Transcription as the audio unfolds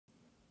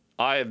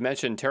I have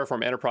mentioned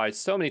Terraform Enterprise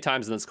so many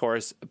times in this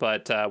course,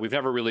 but we've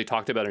never really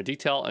talked about it in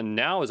detail, and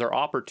now is our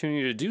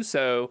opportunity to do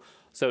so.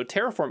 So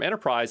Terraform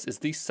Enterprise is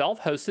the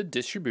self-hosted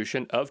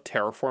distribution of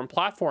Terraform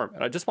platform.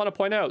 And I just want to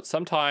point out,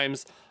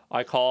 sometimes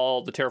I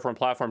call the Terraform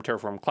platform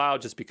Terraform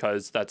Cloud just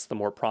because that's the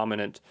more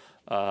prominent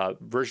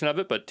version of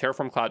it, but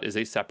Terraform Cloud is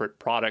a separate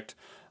product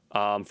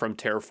from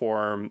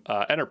Terraform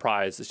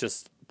Enterprise. It's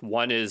just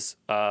one is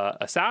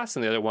a SaaS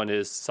and the other one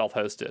is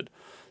self-hosted.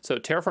 So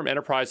Terraform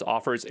Enterprise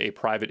offers a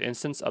private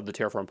instance of the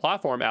Terraform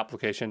platform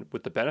application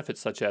with the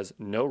benefits such as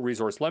no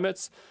resource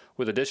limits,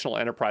 with additional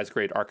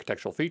enterprise-grade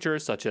architectural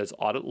features such as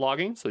audit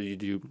logging. So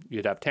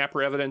you'd have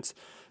tamper evidence,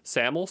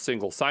 SAML,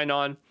 single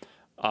sign-on,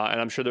 and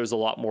I'm sure there's a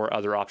lot more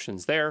other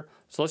options there.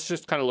 So let's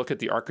just kind of look at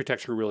the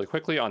architecture really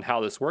quickly on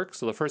how this works.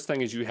 So the first thing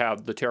is you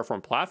have the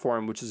Terraform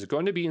platform, which is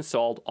going to be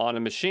installed on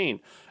a machine.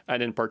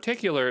 And in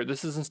particular,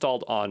 this is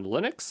installed on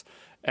Linux,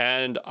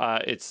 and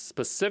it's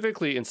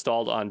specifically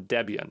installed on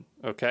Debian.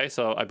 Okay,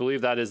 so I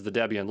believe that is the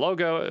Debian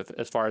logo,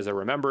 as far as I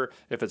remember.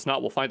 If it's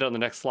not, we'll find out on the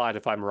next slide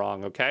if I'm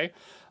wrong, okay?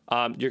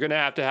 You're going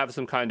to have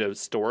some kind of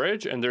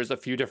storage, and there's a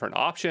few different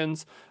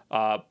options.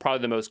 Probably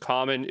the most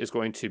common is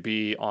going to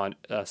be on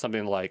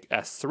something like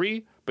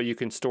S3, but you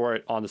can store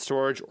it on the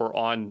storage or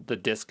on the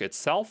disk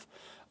itself.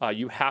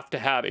 You have to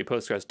have a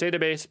Postgres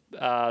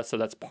database, so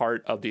that's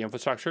part of the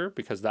infrastructure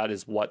because that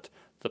is what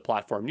the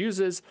platform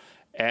uses.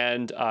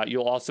 And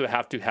you'll also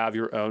have to have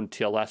your own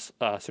TLS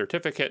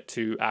certificate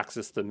to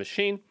access the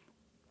machine.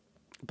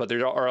 But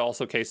there are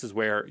also cases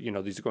where,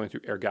 these are going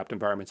through air-gapped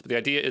environments. But the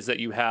idea is that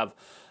you have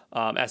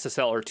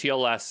SSL or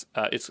TLS.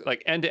 It's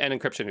like end-to-end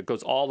encryption. It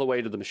goes all the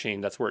way to the machine.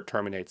 That's where it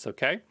terminates,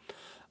 okay?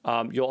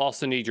 You'll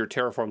also need your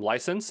Terraform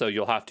license. So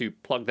you'll have to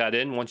plug that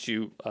in once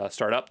you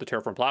start up the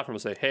Terraform platform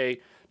and say, hey,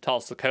 tell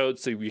us the code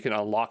so we can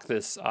unlock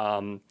this,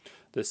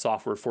 this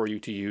software for you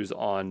to use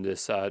on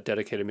this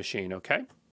dedicated machine, okay?